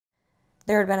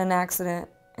there had been an accident,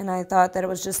 and I thought that it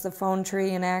was just the phone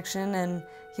tree in action, and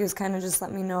he was kind of just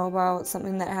letting me know about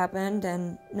something that happened,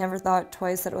 and never thought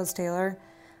twice that it was Taylor.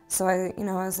 So I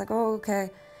was like, oh, okay.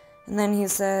 And then he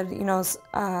said,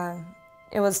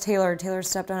 it was Taylor. Taylor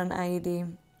stepped on an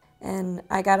IED. And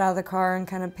I got out of the car and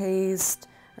kind of paced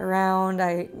around.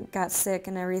 I got sick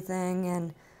and everything,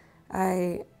 and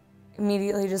I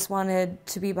immediately just wanted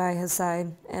to be by his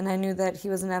side. And I knew that he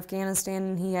was in Afghanistan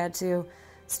and he had to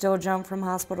still jump from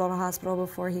hospital to hospital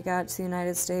before he got to the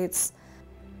United States.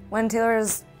 When Taylor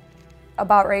was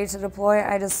about ready to deploy,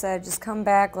 I just said, just come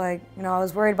back. I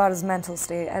was worried about his mental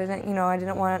state. I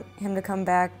didn't want him to come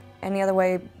back any other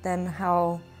way than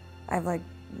how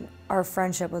our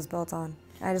friendship was built on.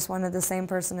 I just wanted the same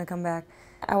person to come back.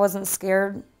 I wasn't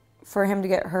scared for him to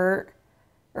get hurt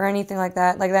or anything like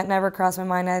that. That never crossed my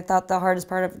mind. I thought the hardest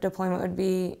part of deployment would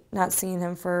be not seeing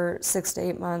him for 6 to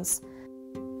 8 months.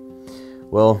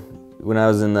 Well, when I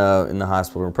was in the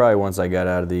hospital, probably once I got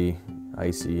out of the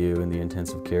ICU in the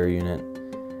intensive care unit,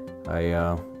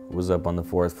 I was up on the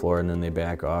 4th floor, and then they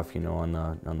back off, on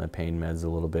the pain meds a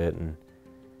little bit and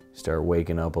start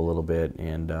waking up a little bit.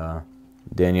 And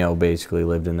Danielle basically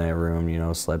lived in that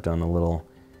room, slept on the little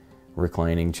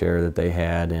reclining chair that they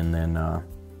had, and then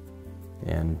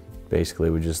and basically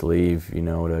would just leave,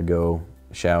 to go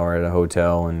shower at a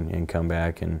hotel and come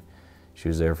back, and she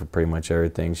was there for pretty much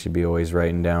everything. She'd be always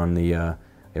writing down the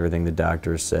everything the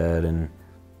doctors said, and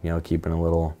keeping a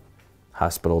little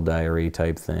hospital diary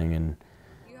type thing. And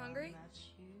you hungry?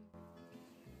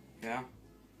 Yeah.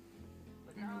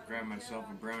 I'm gonna grab myself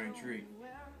a brownie treat.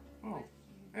 Oh,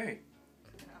 hey,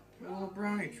 a little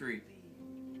brownie treat.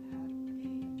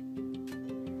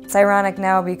 It's ironic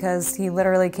now because he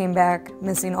literally came back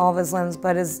missing all of his limbs,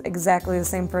 but is exactly the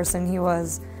same person he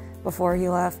was before he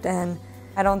left. And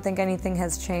I don't think anything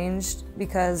has changed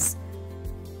because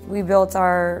we built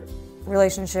our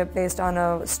relationship based on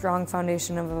a strong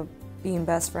foundation of being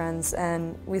best friends,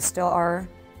 and we still are.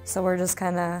 So we're just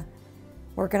kind of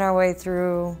working our way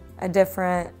through a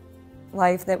different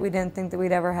life that we didn't think that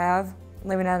we'd ever have,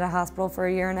 living at a hospital for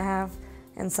 1.5 years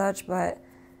and such, but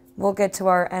we'll get to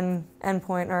our end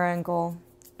point, our end goal,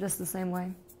 just the same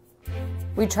way.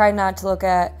 We tried not to look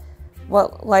at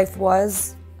what life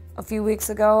was a few weeks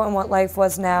ago and what life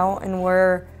was now, and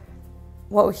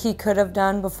what he could have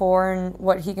done before and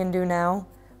what he can do now.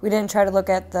 We didn't try to look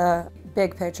at the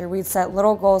big picture. We'd set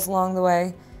little goals along the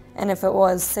way, and if it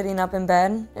was sitting up in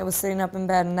bed, it was sitting up in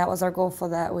bed, and that was our goal for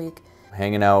that week.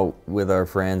 Hanging out with our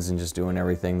friends and just doing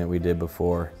everything that we did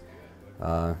before.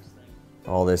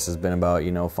 All this has been about,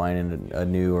 finding a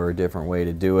new or a different way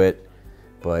to do it,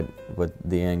 but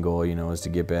the end goal, is to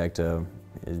get back to,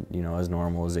 as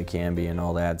normal as it can be and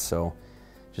all that. So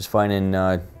just finding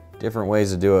different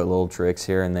ways to do it, little tricks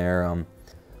here and there.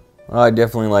 Well, I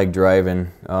definitely like driving.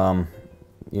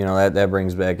 That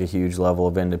brings back a huge level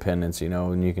of independence,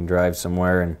 when you can drive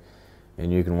somewhere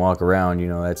and you can walk around,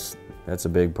 that's a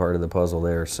big part of the puzzle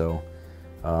there. So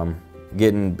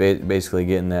basically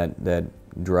getting that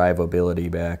drivability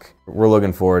back. We're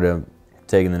looking forward to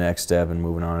taking the next step and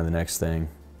moving on to the next thing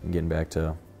and getting back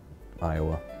to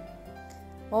Iowa.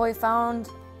 Well, we found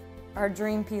our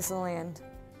dream piece of land,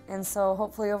 and so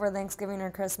hopefully over Thanksgiving or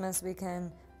Christmas we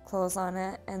can close on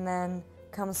it, and then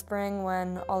come spring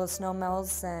when all the snow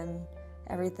melts and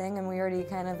everything, and we already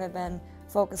kind of have been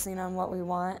focusing on what we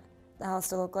want the house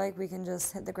to look like, we can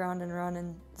just hit the ground and run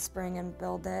in the spring and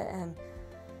build it, and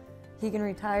he can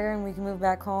retire and we can move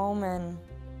back home and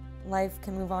life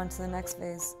can move on to the next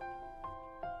phase.